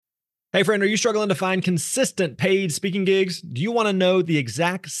Hey friend, are you struggling to find consistent paid speaking gigs? Do you want to know the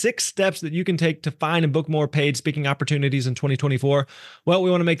exact 6 steps that you can take to find and book more paid speaking opportunities in 2024? Well,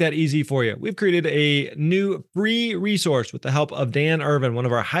 we want to make that easy for you. We've created a new free resource with the help of Dan Irvin, one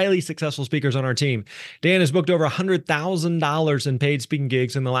of our highly successful speakers on our team. Dan has booked over $100,000 in paid speaking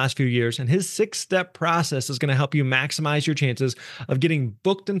gigs in the last few years, and his 6-step process is going to help you maximize your chances of getting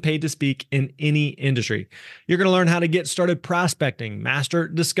booked and paid to speak in any industry. You're going to learn how to get started prospecting, master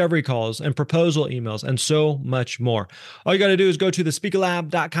discovery calls, and proposal emails, and so much more. All you got to do is go to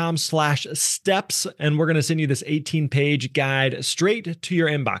thespeakerlab.com/steps, and we're going to send you this 18-page guide straight to your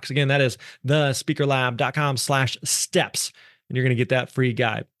inbox. Again, that is thespeakerlab.com/steps, and you're going to get that free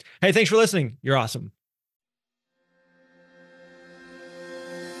guide. Hey, thanks for listening. You're awesome.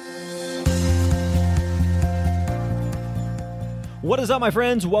 What is up, my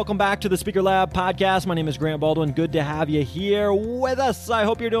friends? Welcome back to the Speaker Lab podcast. My name is Grant Baldwin. Good to have you here with us. I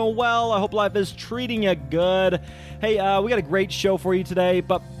hope you're doing well. I hope life is treating you good. Hey, we got a great show for you today,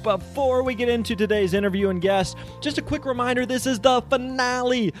 but before we get into today's interview and guest, just a quick reminder, this is the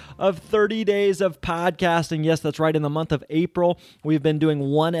finale of 30 days of podcasting. Yes, that's right. In the month of April, we've been doing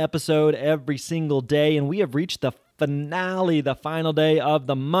one episode every single day, and we have reached the finale, the final day of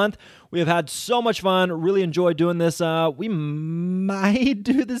the month. We have had so much fun, really enjoyed doing this. We might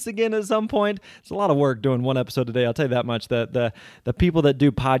do this again at some point. It's a lot of work doing one episode a day, I'll tell you that much. The people that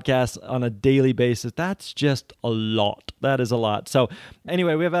do podcasts on a daily basis, that's just a lot. That is a lot. So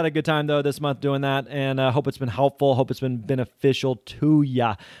anyway, we've had a good time though this month doing that, and I hope it's been helpful, hope it's been beneficial to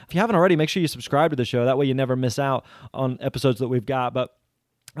ya. If you haven't already, make sure you subscribe to the show. That way you never miss out on episodes that we've got. But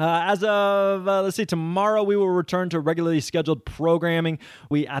as of, tomorrow we will return to regularly scheduled programming.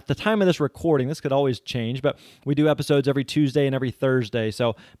 We, at the time of this recording, this could always change, but we do episodes every Tuesday and every Thursday,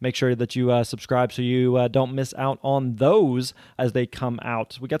 so make sure that you subscribe so you don't miss out on those as they come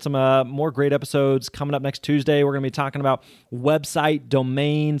out. We got some more great episodes coming up next Tuesday. We're going to be talking about website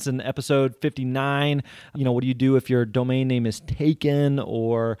domains in episode 59. You know, what do you do if your domain name is taken,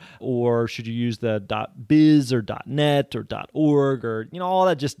 or should you use the .biz or .net or .org, or, you know, all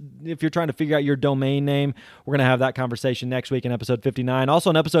that. Just if you're trying to figure out your domain name, we're going to have that conversation next week in episode 59. Also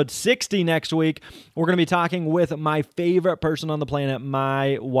in episode 60 next week, we're going to be talking with my favorite person on the planet,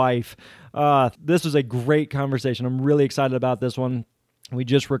 my wife. This was a great conversation. I'm really excited about this one. We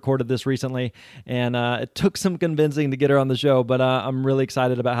just recorded this recently, and it took some convincing to get her on the show, but I'm really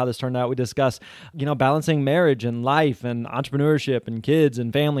excited about how this turned out. We discuss, balancing marriage and life and entrepreneurship and kids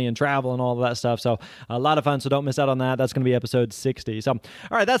and family and travel and all of that stuff. So a lot of fun, so don't miss out on that. That's going to be episode 60. So, all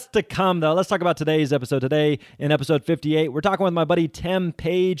right, that's to come, though. Let's talk about today's episode. Today, in episode 58, we're talking with my buddy Tim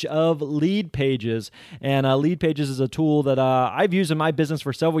Paige of Lead Pages. And Lead Pages is a tool that I've used in my business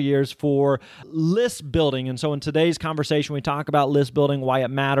for several years for list building. And so in today's conversation, we talk about list building, why it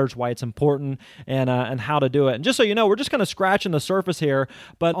matters, why it's important, and how to do it. And just so you know, we're just kind of scratching the surface here,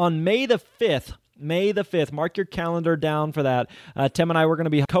 but on May the 5th, mark your calendar down for that. Tim and I were going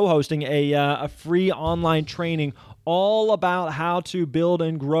to be co-hosting a free online training all about how to build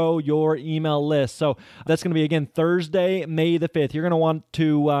and grow your email list. So that's going to be, again, Thursday, May the 5th. You're going to want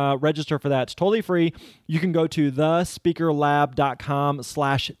to register for that. It's totally free. You can go to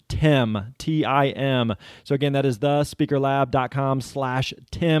thespeakerlab.com/Tim, Tim. So again, that is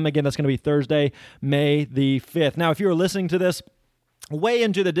thespeakerlab.com/Tim. Again, that's going to be Thursday, May the 5th. Now, if you're listening to this way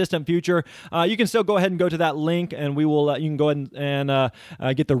into the distant future, you can still go ahead and go to that link, and we will. You can go ahead and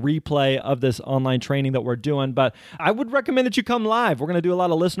get the replay of this online training that we're doing. But I would recommend that you come live. We're going to do a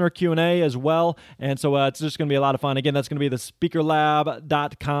lot of listener Q&A as well, and so it's just going to be a lot of fun. Again, that's going to be the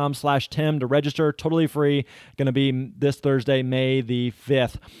speakerlab.com/Tim to register. Totally free. Going to be this Thursday, May the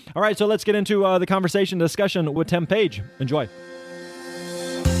 5th. All right, so let's get into the conversation discussion with Tim Paige. Enjoy.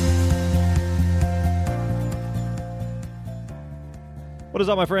 What is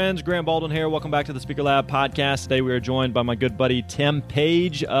up, my friends? Grant Baldwin here. Welcome back to the Speaker Lab podcast. Today we are joined by my good buddy Tim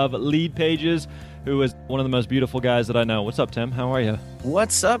Paige of Lead Pages, who is one of the most beautiful guys that I know. What's up, Tim? How are you?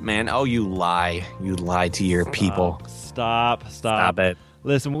 What's up, man? Oh, you lie. You lie to your people. Stop it.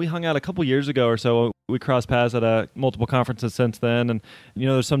 Listen, we hung out a couple years ago or so. We crossed paths at multiple conferences since then. And,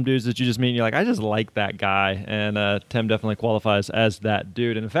 there's some dudes that you just meet and you're like, I just like that guy. And Tim definitely qualifies as that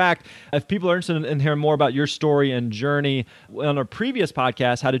dude. And in fact, if people are interested in hearing more about your story and journey, on our previous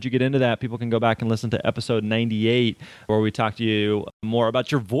podcast, How Did You Get Into That? People can go back and listen to episode 98, where we talked to you more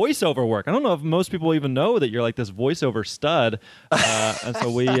about your voiceover work. I don't know if most people even know that you're like this voiceover stud. And so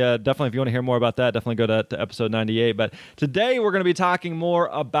we definitely, if you want to hear more about that, definitely go to episode 98. But today we're going to be talking more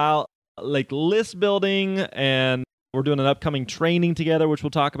about like list building and We're doing an upcoming training together, which we'll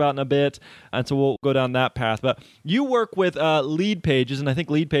talk about in a bit. And so we'll go down that path. But you work with Lead Pages, and I think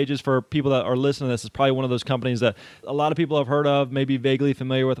Lead Pages, for people that are listening to this, is probably one of those companies that a lot of people have heard of, maybe vaguely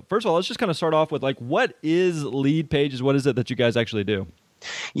familiar with. First of all, let's just kind of start off with what is Lead Pages? What is it that you guys actually do?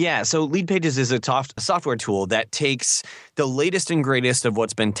 Yeah, so Lead Pages is a software tool that takes the latest and greatest of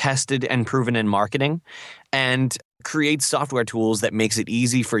what's been tested and proven in marketing and creates software tools that makes it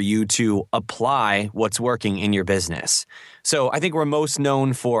easy for you to apply what's working in your business. So I think we're most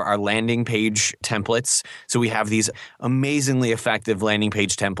known for our landing page templates. So we have these amazingly effective landing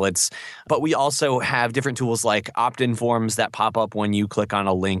page templates, but we also have different tools like opt-in forms that pop up when you click on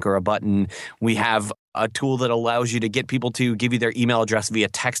a link or a button. We have a tool that allows you to get people to give you their email address via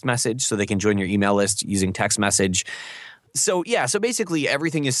text message so they can join your email list using text message. So basically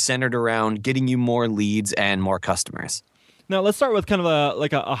everything is centered around getting you more leads and more customers. Now, let's start with kind of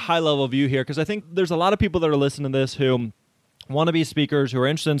a high-level view here, because I think there's a lot of people that are listening to this who want to be speakers, who are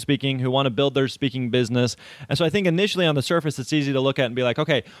interested in speaking, who want to build their speaking business. And so I think initially on the surface, it's easy to look at and be like,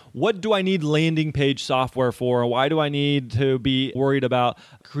 okay, what do I need landing page software for? Why do I need to be worried about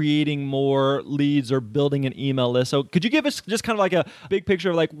creating more leads or building an email list? So could you give us just kind of like a big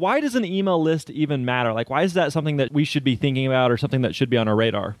picture of why does an email list even matter? Why is that something that we should be thinking about or something that should be on our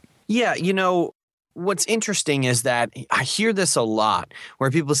radar? Yeah, what's interesting is that I hear this a lot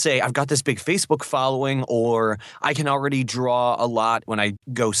where people say, I've got this big Facebook following, or I can already draw a lot when I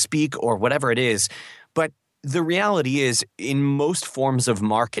go speak, or whatever it is. But the reality is, in most forms of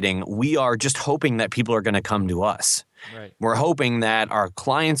marketing, we are just hoping that people are going to come to us. Right. We're hoping that our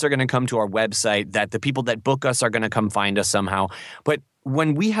clients are going to come to our website, that the people that book us are going to come find us somehow. But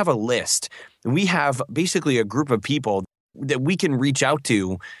when we have a list, we have basically a group of people that we can reach out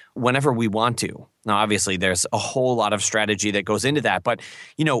to whenever we want to. Now, obviously, there's a whole lot of strategy that goes into that. But,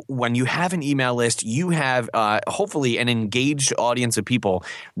 when you have an email list, you have hopefully an engaged audience of people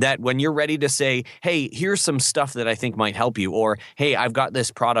that when you're ready to say, hey, here's some stuff that I think might help you, or, hey, I've got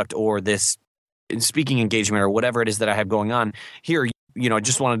this product or this speaking engagement or whatever it is that I have going on here,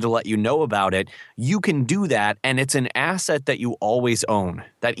 just wanted to let you know about it. You can do that, and it's an asset that you always own.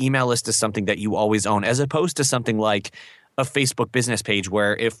 That email list is something that you always own, as opposed to something like a Facebook business page,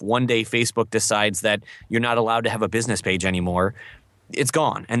 where if one day Facebook decides that you're not allowed to have a business page anymore, it's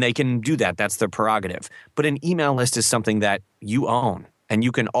gone, and they can do that. That's their prerogative. But an email list is something that you own, and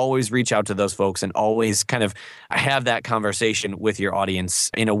you can always reach out to those folks and always kind of have that conversation with your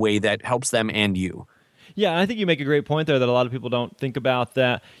audience in a way that helps them and you. Yeah, and I think you make a great point there that a lot of people don't think about,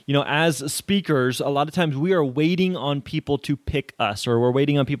 that, as speakers, a lot of times we are waiting on people to pick us, or we're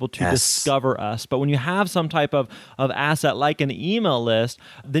waiting on people to discover us. But when you have some type of asset like an email list,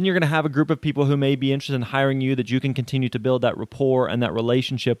 then you're going to have a group of people who may be interested in hiring you, that you can continue to build that rapport and that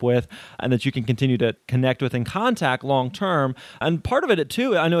relationship with, and that you can continue to connect with and contact long term. And part of it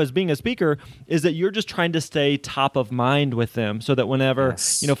too, I know, as being a speaker, is that you're just trying to stay top of mind with them, so that whenever,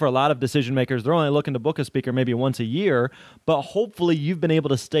 for a lot of decision makers, they're only looking to book a speaker maybe once a year, but hopefully you've been able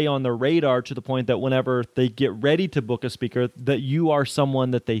to stay on the radar to the point that whenever they get ready to book a speaker, that you are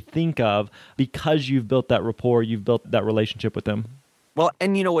someone that they think of because you've built that rapport, you've built that relationship with them. Well,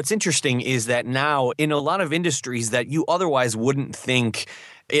 and what's interesting is that now in a lot of industries that you otherwise wouldn't think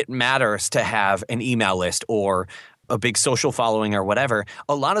it matters to have an email list or a big social following or whatever,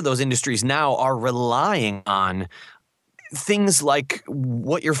 a lot of those industries now are relying on things like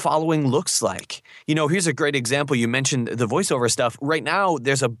what your following looks like. Here's a great example. You mentioned the voiceover stuff. Right now,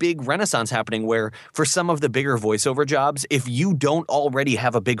 there's a big renaissance happening where for some of the bigger voiceover jobs, if you don't already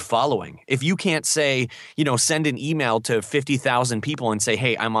have a big following, if you can't say, send an email to 50,000 people and say,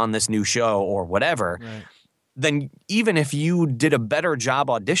 hey, I'm on this new show or whatever, right, then even if you did a better job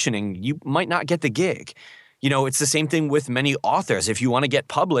auditioning, you might not get the gig. It's the same thing with many authors. If you want to get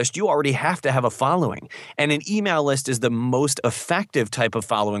published, you already have to have a following. And an email list is the most effective type of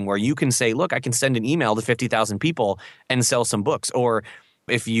following, where you can say, look, I can send an email to 50,000 people and sell some books. Or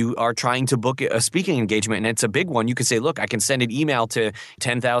if you are trying to book a speaking engagement and it's a big one, you can say, look, I can send an email to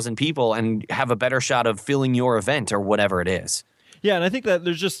 10,000 people and have a better shot of filling your event or whatever it is. Yeah, and I think that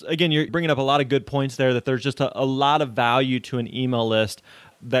there's just, again, you're bringing up a lot of good points there, that there's just a lot of value to an email list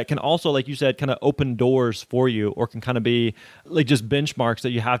that can also, like you said, kind of open doors for you, or can kind of be like just benchmarks that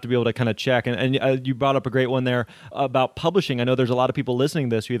you have to be able to kind of check. And you brought up a great one there about publishing. I know there's a lot of people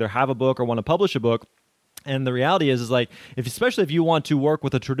listening to this who either have a book or want to publish a book. And the reality is especially if you want to work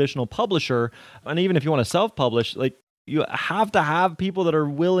with a traditional publisher, and even if you want to self-publish, You have to have people that are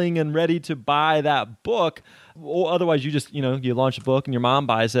willing and ready to buy that book. Or otherwise, you just, you launch a book and your mom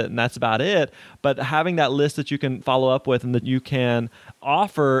buys it and that's about it. But having that list that you can follow up with and that you can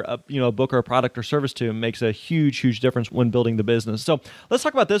offer a book or a product or service to makes a huge, huge difference when building the business. So let's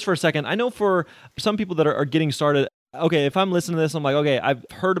talk about this for a second. I know for some people that are getting started, okay, if I'm listening to this, I'm like, okay, I've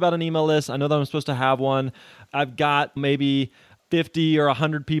heard about an email list. I know that I'm supposed to have one. I've got maybe 50 or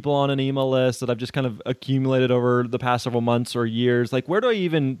 100 people on an email list that I've just kind of accumulated over the past several months or years. Like, where do I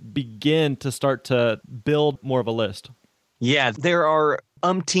even begin to start to build more of a list? Yeah, there are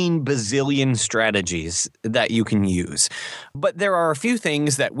umpteen bazillion strategies that you can use. But there are a few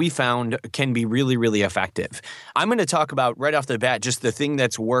things that we found can be really, really effective. I'm going to talk about right off the bat just the thing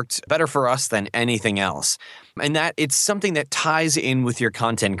that's worked better for us than anything else. And that it's something that ties in with your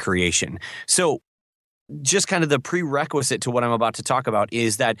content creation. So just kind of the prerequisite to what I'm about to talk about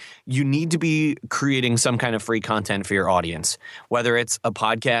is that you need to be creating some kind of free content for your audience, whether it's a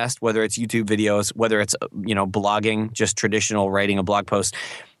podcast, whether it's YouTube videos, whether it's, blogging, just traditional writing a blog post.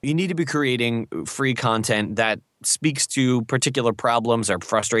 You need to be creating free content that speaks to particular problems or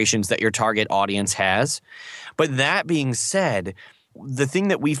frustrations that your target audience has. But that being said, the thing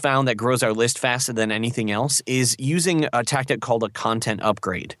that we found that grows our list faster than anything else is using a tactic called a content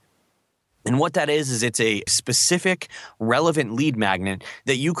upgrade. And what that is it's a specific, relevant lead magnet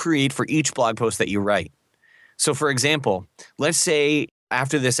that you create for each blog post that you write. So, for example, let's say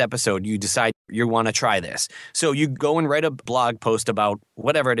after this episode, you decide you want to try this. So you go and write a blog post about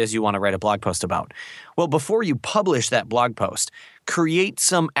whatever it is you want to write a blog post about. Well, before you publish that blog post, create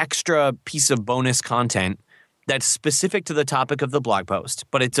some extra piece of bonus content that's specific to the topic of the blog post,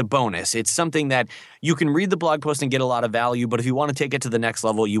 but it's a bonus. It's something that you can read the blog post and get a lot of value, but if you want to take it to the next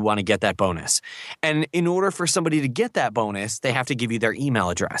level, you want to get that bonus. And in order for somebody to get that bonus, they have to give you their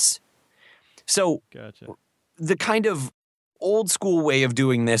email address. So Gotcha. The kind of old school way of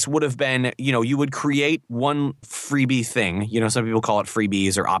doing this would have been, you would create one freebie thing. Some people call it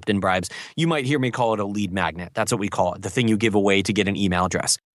freebies or opt-in bribes. You might hear me call it a lead magnet. That's what we call it, the thing you give away to get an email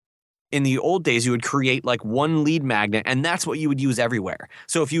address. In the old days, you would create like one lead magnet, and that's what you would use everywhere.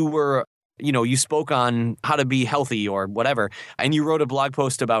 So if you were, you spoke on how to be healthy or whatever, and you wrote a blog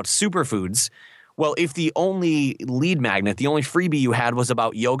post about superfoods, well, if the only lead magnet, the only freebie you had was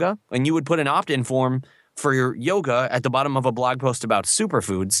about yoga, and you would put an opt-in form for your yoga at the bottom of a blog post about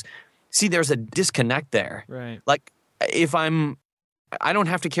superfoods, see, there's a disconnect there. Right. Like I don't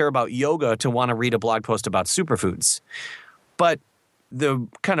have to care about yoga to want to read a blog post about superfoods, but the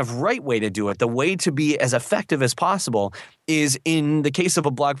kind of right way to do it, the way to be as effective as possible is in the case of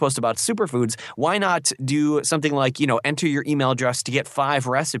a blog post about superfoods, why not do something like, enter your email address to get 5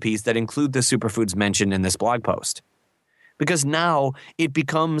 recipes that include the superfoods mentioned in this blog post. Because now it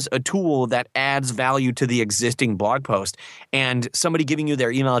becomes a tool that adds value to the existing blog post. And somebody giving you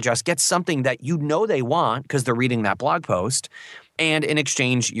their email address gets something that they want because they're reading that blog post. And in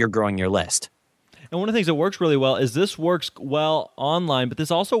exchange, you're growing your list. And one of the things that works really well is this works well online, but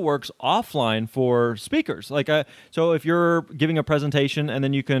this also works offline for speakers. So if you're giving a presentation and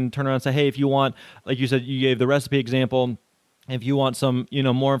then you can turn around and say, hey, if you want, like you said, you gave the recipe example. If you want some,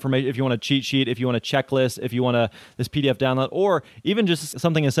 more information, if you want a cheat sheet, if you want a checklist, if you want this PDF download, or even just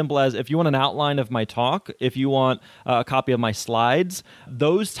something as simple as if you want an outline of my talk, if you want a copy of my slides,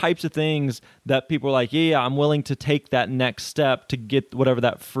 those types of things that people are like, yeah, I'm willing to take that next step to get whatever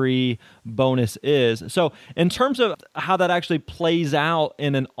that free bonus is. So in terms of how that actually plays out I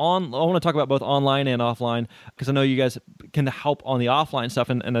want to talk about both online and offline, because I know you guys can help on the offline stuff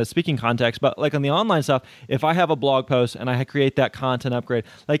in a speaking context, but like on the online stuff, if I have a blog post and I create that content upgrade,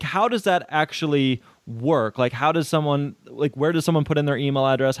 like how does that actually work? Like where does someone put in their email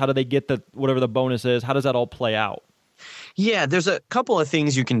address? How do they get whatever the bonus is? How does that all play out? Yeah, there's a couple of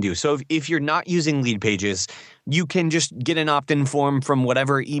things you can do. So if you're not using lead pages, you can just get an opt-in form from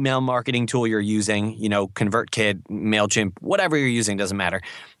whatever email marketing tool you're using, ConvertKit, MailChimp, whatever you're using, doesn't matter.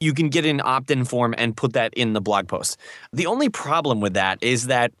 You can get an opt-in form and put that in the blog post. The only problem with that is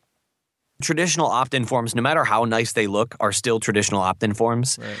that traditional opt-in forms, no matter how nice they look, are still traditional opt-in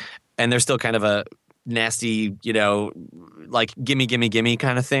forms. Right. And they're still kind of a nasty, like gimme, gimme, gimme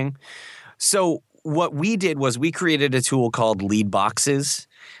kind of thing. So what we did was we created a tool called lead boxes,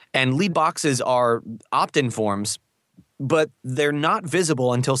 and lead boxes are opt-in forms, but they're not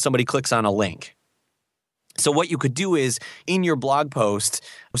visible until somebody clicks on a link. So what you could do is in your blog post,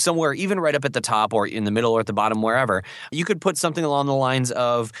 somewhere even right up at the top or in the middle or at the bottom, wherever, you could put something along the lines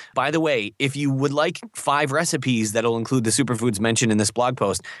of, by the way, if you would like 5 recipes that'll include the superfoods mentioned in this blog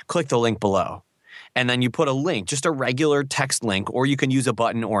post, click the link below. and then you put a link, just a regular text link, or you can use a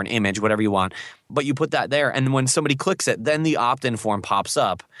button or an image, whatever you want. But you put that there, and when somebody clicks it, then the opt-in form pops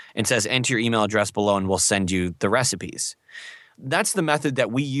up and says, enter your email address below and we'll send you the recipes. That's the method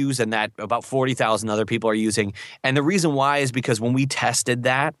that we use and that about 40,000 other people are using. And the reason why is because when we tested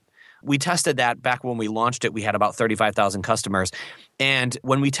that back when we launched it, we had about 35,000 customers. And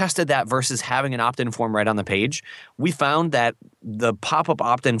when we tested that versus having an opt-in form right on the page, we found that the pop-up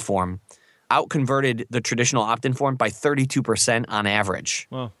opt-in form outconverted the traditional opt-in form by 32% on average.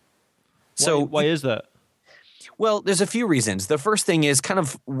 Wow. So why is that? Well, there's a few reasons. The first thing is kind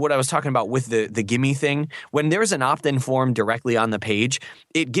of what I was talking about with the gimme thing. When there's an opt-in form directly on the page,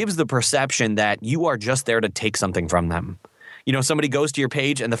 it gives the perception that you are just there to take something from them. Somebody goes to your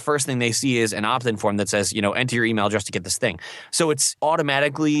page and the first thing they see is an opt-in form that says, enter your email address to get this thing. So it's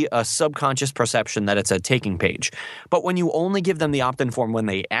automatically a subconscious perception that it's a taking page. But when you only give them the opt-in form when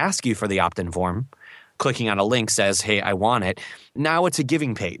they ask you for the opt-in form, clicking on a link says, hey, I want it. Now it's a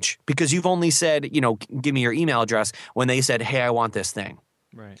giving page because you've only said, give me your email address when they said, hey, I want this thing.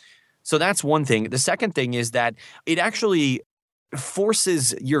 Right. So that's one thing. The second thing is that it actually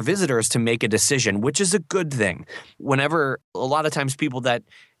forces your visitors to make a decision, which is a good thing. Whenever a lot of times people that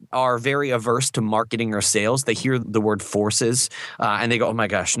are very averse to marketing or sales, they hear the word forces and they go, oh my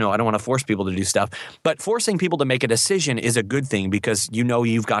gosh, no, I don't want to force people to do stuff. But forcing people to make a decision is a good thing because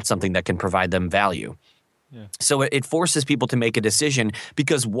you've got something that can provide them value. Yeah. So it forces people to make a decision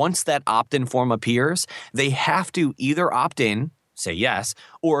because once that opt-in form appears, they have to either opt in, say yes,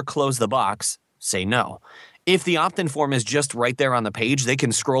 or close the box, say no. If the opt-in form is just right there on the page, they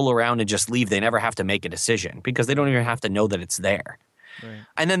can scroll around and just leave. They never have to make a decision because they don't even have to know that it's there. Right.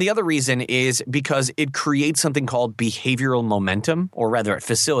 And then the other reason is because it creates something called behavioral momentum, or rather it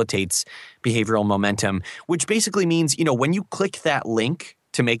facilitates behavioral momentum, which basically means, when you click that link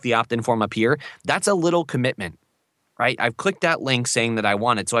to make the opt-in form appear, that's a little commitment, right? I've clicked that link saying that I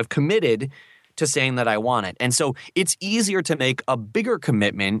want it. So I've committed to saying that I want it. And so it's easier to make a bigger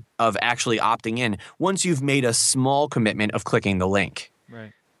commitment of actually opting in once you've made a small commitment of clicking the link.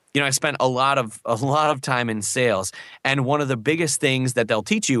 Right. I spent a lot of time in sales, and one of the biggest things that they'll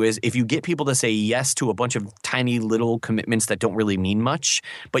teach you is if you get people to say yes to a bunch of tiny little commitments that don't really mean much,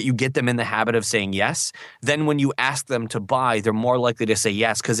 but you get them in the habit of saying yes, then when you ask them to buy, they're more likely to say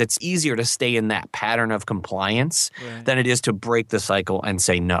yes because it's easier to stay in that pattern of compliance than it is to break the cycle and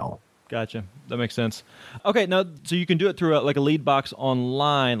say no. Gotcha. That makes sense. Okay, now, so you can do it through a lead box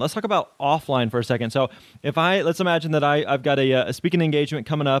online. Let's talk about offline for a second. So let's imagine that I've got a speaking engagement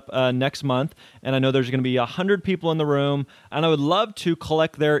coming up next month, and I know there's going to be 100 people in the room, and I would love to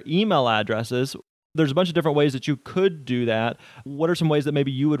collect their email addresses. There's a bunch of different ways that you could do that. What are some ways that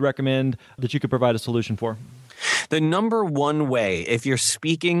maybe you would recommend that you could provide a solution for? The number one way, if you're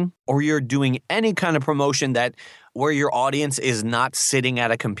speaking or you're doing any kind of promotion where your audience is not sitting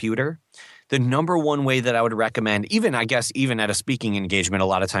at a computer, the number one way that I would recommend, even at a speaking engagement, a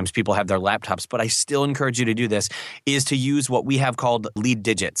lot of times people have their laptops, but I still encourage you to do this, is to use what we have called lead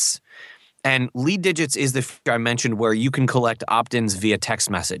digits. And lead digits is the feature I mentioned where you can collect opt-ins via text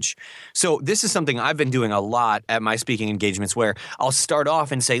message. So this is something I've been doing a lot at my speaking engagements where I'll start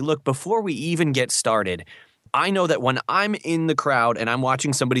off and say, look, before we even get started, I know that when I'm in the crowd and I'm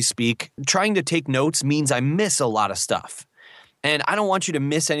watching somebody speak, trying to take notes means I miss a lot of stuff. And I don't want you to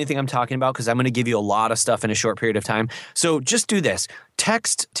miss anything I'm talking about because I'm going to give you a lot of stuff in a short period of time. So just do this.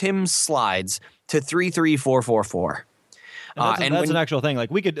 Text Tim's slides to 33444. And that's an actual thing. Like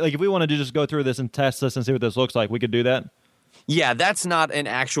we could, if we wanted to just go through this and test this and see what this looks like, we could do that. Yeah, that's not an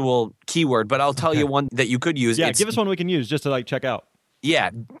actual keyword, but I'll tell you one that you could use. Yeah, give us one we can use just to check out.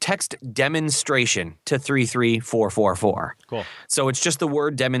 Yeah, text demonstration to 33444. Cool. So it's just the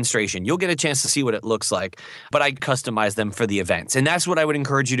word demonstration. You'll get a chance to see what it looks like, but I customize them for the events. And that's what I would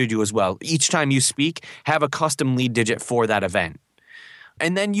encourage you to do as well. Each time you speak, have a custom lead digit for that event.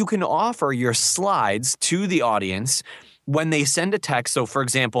 And then you can offer your slides to the audience when they send a text. So for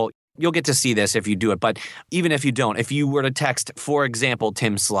example, you'll get to see this if you do it, but even if you don't, if you were to text, for example,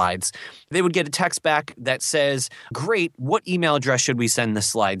 Tim's slides, they would get a text back that says, great, what email address should we send the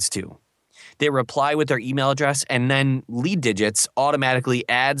slides to? They reply with their email address, and then Lead Digits automatically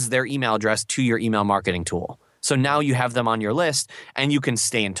adds their email address to your email marketing tool. So now you have them on your list and you can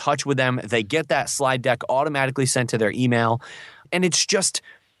stay in touch with them. They get that slide deck automatically sent to their email. And it's just,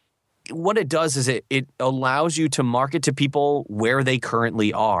 what it does is it allows you to market to people where they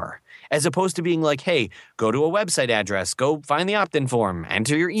currently are, as opposed to being like, hey, go to a website address, go find the opt-in form,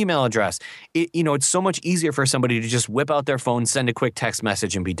 enter your email address. It's so much easier for somebody to just whip out their phone, send a quick text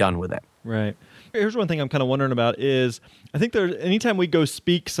message, and be done with it. Right. Here's one thing I'm kind of wondering about is I think anytime we go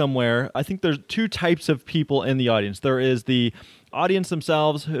speak somewhere, I think there's two types of people in the audience. There is the audience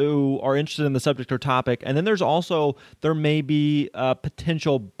themselves who are interested in the subject or topic, and then there may be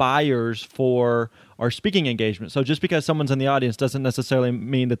potential buyers for our speaking engagement. So just because someone's in the audience doesn't necessarily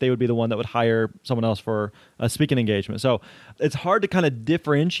mean that they would be the one that would hire someone else for a speaking engagement. So it's hard to kind of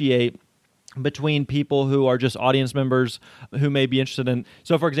differentiate between people who are just audience members who may be interested in.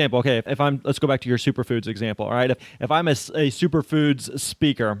 So for example, okay, let's go back to your superfoods example, all right? If I'm a superfoods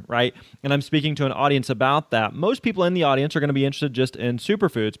speaker, right, and I'm speaking to an audience about that, most people in the audience are going to be interested just in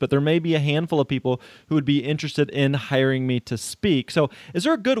superfoods, but there may be a handful of people who would be interested in hiring me to speak. So is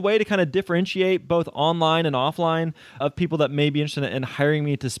there a good way to kind of differentiate both online and offline of people that may be interested in hiring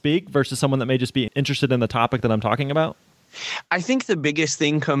me to speak versus someone that may just be interested in the topic that I'm talking about? I think the biggest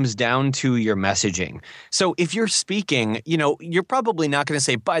thing comes down to your messaging. So if you're speaking, you're probably not going to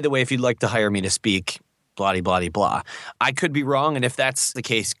say, by the way, if you'd like to hire me to speak, blah, blah, blah. I could be wrong. And if that's the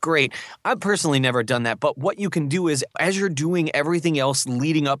case, great. I've personally never done that. But what you can do is as you're doing everything else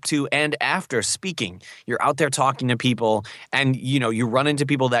leading up to and after speaking, you're out there talking to people and, you run into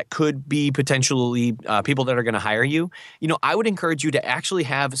people that could be potentially people that are going to hire you. I would encourage you to actually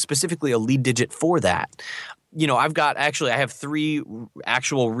have specifically a lead digit for that. I have 3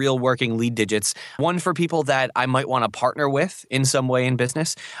 actual real working lead digits. One for people that I might want to partner with in some way in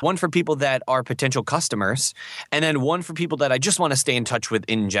business, one for people that are potential customers, and then one for people that I just want to stay in touch with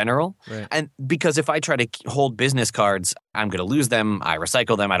in general. Right. And because if I try to hold business cards, I'm going to lose them. I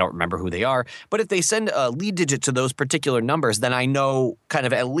recycle them. I don't remember who they are. But if they send a lead digit to those particular numbers, then I know kind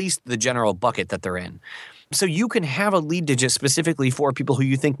of at least the general bucket that they're in. So you can have a lead digit specifically for people who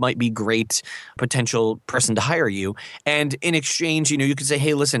you think might be great potential person to hire you. And in exchange, you can say,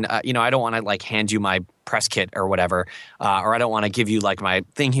 hey, listen, I don't want to hand you my press kit or whatever, or I don't want to give you my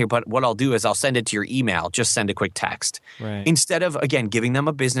thing here. But what I'll do is I'll send it to your email. Just send a quick text. Right. Instead of, again, giving them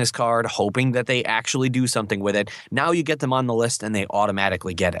a business card, hoping that they actually do something with it. Now you get them on the list and they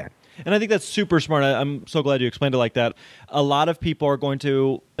automatically get it. And I think that's super smart. I'm so glad you explained it like that. A lot of people are going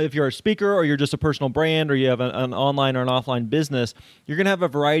to, if you're a speaker or you're just a personal brand or you have an online or an offline business, you're going to have a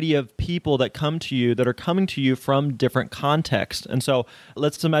variety of people that come to you that are coming to you from different contexts. And so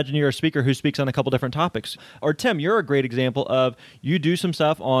let's imagine you're a speaker who speaks on a couple different topics. Or Tim, you're a great example of you do some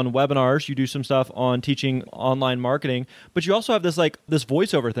stuff on webinars, you do some stuff on teaching online marketing, but you also have this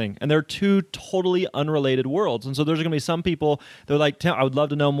voiceover thing. And they're 2 totally unrelated worlds. And so there's going to be some people, they're like, Tim, I would love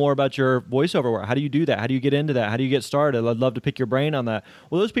to know more about your voiceover work. How do you do that? How do you get into that? How do you get started? I'd love to pick your brain on that.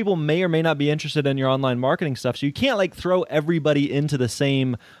 Well, those people may or may not be interested in your online marketing stuff. So you can't throw everybody into the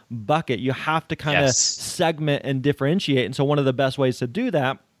same bucket. You have to kind of segment and differentiate. And so one of the best ways to do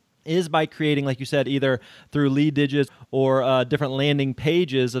that is by creating, like you said, either through lead digits or different landing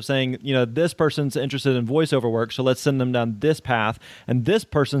pages of saying, this person's interested in voiceover work, so let's send them down this path. And this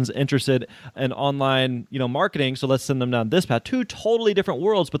person's interested in online, marketing, so let's send them down this path. 2 totally different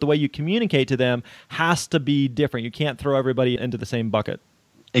worlds, but the way you communicate to them has to be different. You can't throw everybody into the same bucket.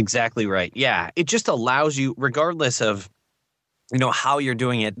 Exactly right. Yeah. It just allows you, regardless of how you're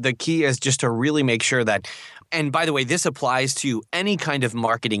doing it, the key is just to really make sure that, and by the way, this applies to any kind of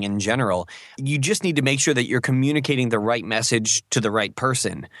marketing in general. You just need to make sure that you're communicating the right message to the right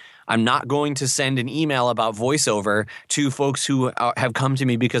person. I'm not going to send an email about voiceover to folks who have come to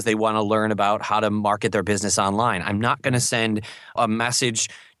me because they want to learn about how to market their business online. I'm not going to send a message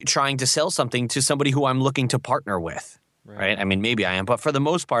trying to sell something to somebody who I'm looking to partner with. Right. I mean, maybe I am, but for the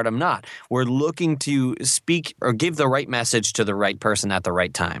most part, I'm not. We're looking to speak or give the right message to the right person at the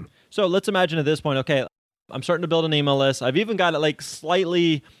right time. So let's imagine at this point, okay, I'm starting to build an email list. I've even got it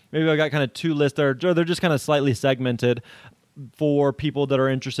slightly, maybe I got kind of 2 lists there. They're just kind of slightly segmented for people that are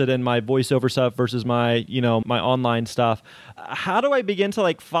interested in my voiceover stuff versus my, my online stuff. How do I begin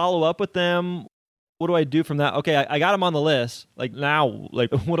to follow up with them? What do I do from that? Okay, I got them on the list. Now,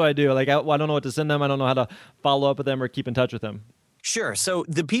 what do I do? I don't know what to send them. I don't know how to follow up with them or keep in touch with them. Sure. So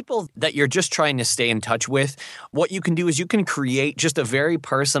the people that you're just trying to stay in touch with, what you can do is you can create just a very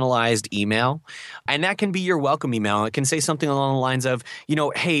personalized email, and that can be your welcome email. It can say something along the lines of,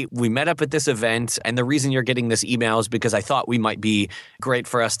 hey, we met up at this event, and the reason you're getting this email is because I thought we might be great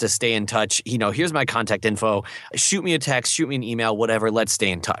for us to stay in touch. Here's my contact info. Shoot me a text, shoot me an email, whatever. Let's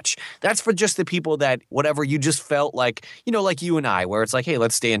stay in touch. That's for just the people that whatever you just felt like you and I, where it's hey,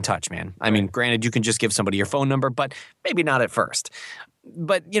 let's stay in touch, man. I mean, granted, you can just give somebody your phone number, but maybe not at first.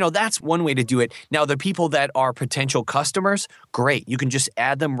 But, that's one way to do it. Now, the people that are potential customers, great. You can just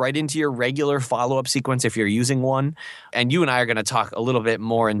add them right into your regular follow-up sequence if you're using one. And you and I are going to talk a little bit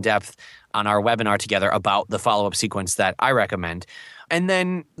more in depth on our webinar together about the follow-up sequence that I recommend. And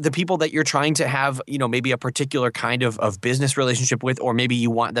then the people that you're trying to have, maybe a particular kind of business relationship with, or maybe you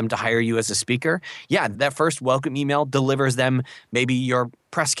want them to hire you as a speaker. Yeah, that first welcome email delivers them maybe your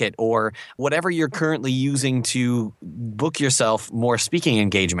press kit or whatever you're currently using to book yourself more speaking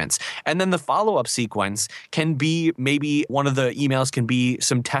engagements. And then the follow-up sequence can be maybe one of the emails can be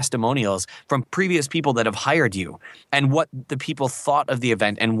some testimonials from previous people that have hired you and what the people thought of the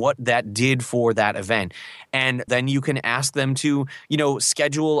event and what that did for that event. And then you can ask them to,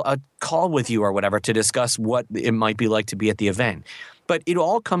 schedule a call with you or whatever to discuss what it might be like to be at the event. But it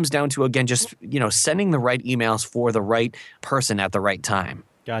all comes down to, again, just, sending the right emails for the right person at the right time.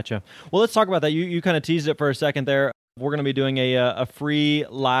 Gotcha. Well, let's talk about that. You kind of teased it for a second there. We're going to be doing a free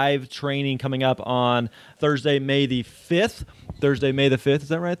live training coming up on Thursday, May the 5th. Thursday, May the 5th. Is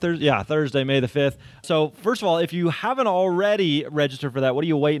that right? Thursday, May the 5th. So first of all, if you haven't already registered for that, what are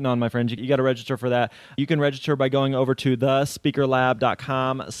you waiting on, my friends? You got to register for that. You can register by going over to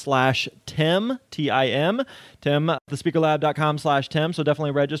thespeakerlab.com/Tim, T-I-M, Tim, thespeakerlab.com/Tim. So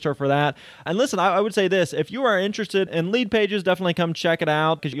definitely register for that. And listen, I would say this. If you are interested in lead pages, definitely come check it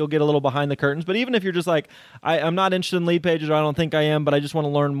out because you'll get a little behind the curtains. But even if you're just like, I'm not interested in lead pages, or I don't think I am, but I just want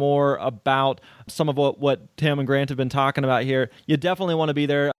to learn more about some of what Tim and Grant have been talking about here, you definitely want to be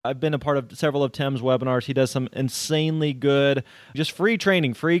there. I've been a part of several of Tim's webinars. He does some insanely good, just free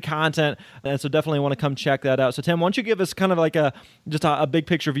training, free content. And so definitely want to come check that out. So Tim, why don't you give us kind of like a big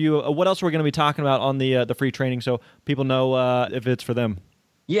picture view of what else we're going to be talking about on the free training so people know if it's for them.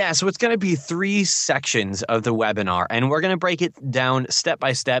 Yeah, so it's going to be 3 sections of the webinar, and we're going to break it down step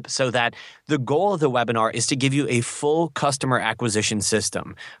by step so that the goal of the webinar is to give you a full customer acquisition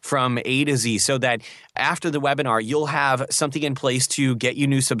system from A to Z so that after the webinar, you'll have something in place to get you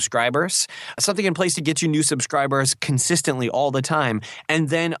new subscribers, something in place to get you new subscribers consistently all the time, and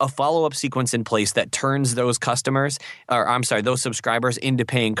then a follow-up sequence in place that turns those subscribers into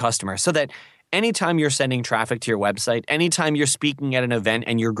paying customers so that anytime you're sending traffic to your website, anytime you're speaking at an event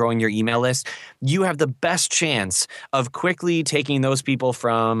and you're growing your email list, you have the best chance of quickly taking those people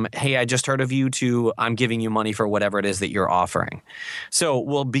from, hey, I just heard of you, to I'm giving you money for whatever it is that you're offering. So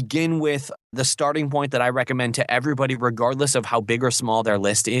we'll begin with the starting point that I recommend to everybody, regardless of how big or small their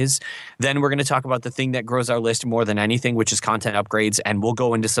list is. Then we're going to talk about the thing that grows our list more than anything, which is content upgrades. And we'll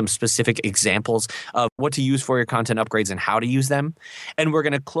go into some specific examples of what to use for your content upgrades and how to use them. And we're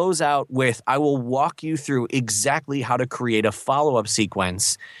going to close out with, I will walk you through exactly how to create a follow-up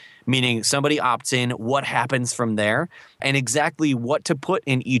sequence, meaning somebody opts in, what happens from there, and exactly what to put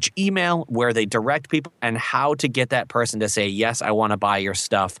in each email, where they direct people, and how to get that person to say, yes, I want to buy your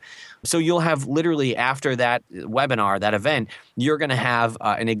stuff. So you'll have literally after that webinar, that event, you're going to have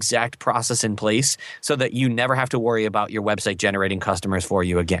an exact process in place so that you never have to worry about your website generating customers for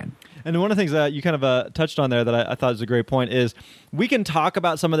you again. And one of the things that you kind of touched on there that I thought was a great point is we can talk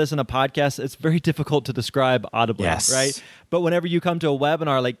about some of this in a podcast. It's very difficult to describe audibly, yes, right? But whenever you come to a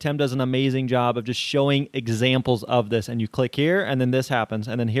webinar, like Tim does an amazing job of just showing examples of this, and you click here and then this happens.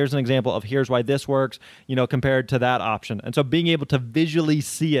 And then here's an example of here's why this works, compared to that option. And so being able to visually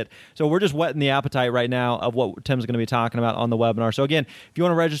see it. So we're just whetting the appetite right now of what Tim's going to be talking about on the webinar. So again, if you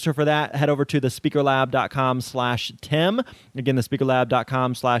want to register for that, head over to thespeakerlab.com/Tim. Again,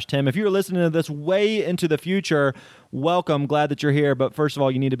 thespeakerlab.com/Tim. If you're listening to this way into the future, welcome. Glad that you're here. But first of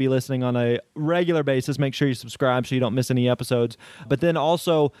all, you need to be listening on a regular basis. Make sure you subscribe so you don't miss any episodes. But then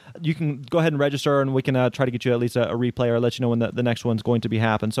also, you can go ahead and register, and we can try to get you at least a replay or let you know when the next one's going to be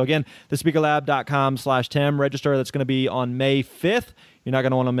happening. So again, thespeakerlab.com/Tim. Register. That's going to be on May 5th. You're not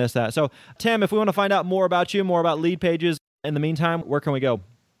going to want to miss that. So, Tim, if we want to find out more about you, more about lead pages, in the meantime, where can we go?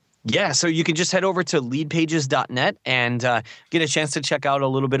 Yeah, so you can just head over to leadpages.net and get a chance to check out a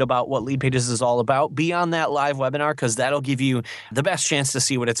little bit about what Lead Pages is all about. Be on that live webinar because that'll give you the best chance to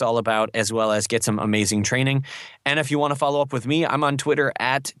see what it's all about, as well as get some amazing training. And if you want to follow up with me, I'm on Twitter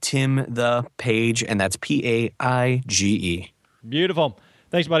at TimThePaige, and that's Paige. Beautiful.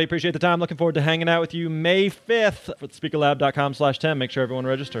 Thanks, buddy. Appreciate the time. Looking forward to hanging out with you May 5th at speakerlab.com/Tim. Make sure everyone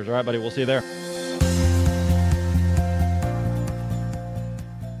registers. All right, buddy. We'll see you there.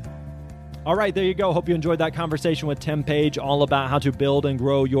 All right, there you go. Hope you enjoyed that conversation with Tim Paige, all about how to build and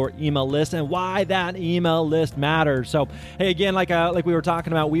grow your email list and why that email list matters. So, hey, again, like we were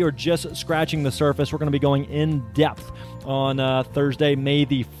talking about, we are just scratching the surface. We're going to be going in depth on Thursday, May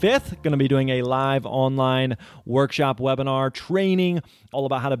the 5th. Going to be doing a live online workshop webinar training all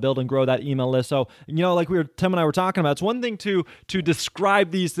about how to build and grow that email list. So, like Tim and I were talking about, it's one thing to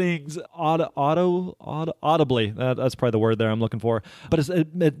describe these things audibly. That's probably the word there I'm looking for. But it's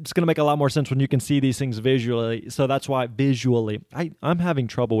going to make a lot more sense when you can see these things visually. So that's why visually, I'm having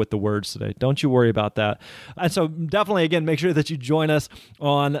trouble with the words today. Don't you worry about that. And so definitely, again, make sure that you join us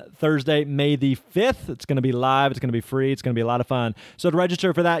on Thursday, May the 5th. It's going to be live. It's going to be free. It's going to be a lot of fun. So to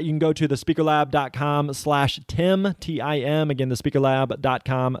register for that, you can go to thespeakerlab.com/Tim, T-I-M. Again,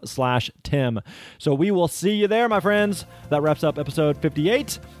 thespeakerlab.com/Tim. So we will see you there, my friends. That wraps up episode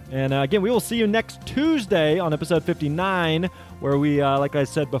 58. And again, we will see you next Tuesday on episode 59, where we, like I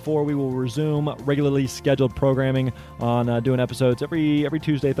said before, we will resume regularly scheduled programming on doing episodes every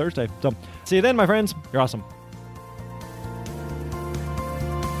Tuesday, Thursday. So see you then, my friends. You're awesome.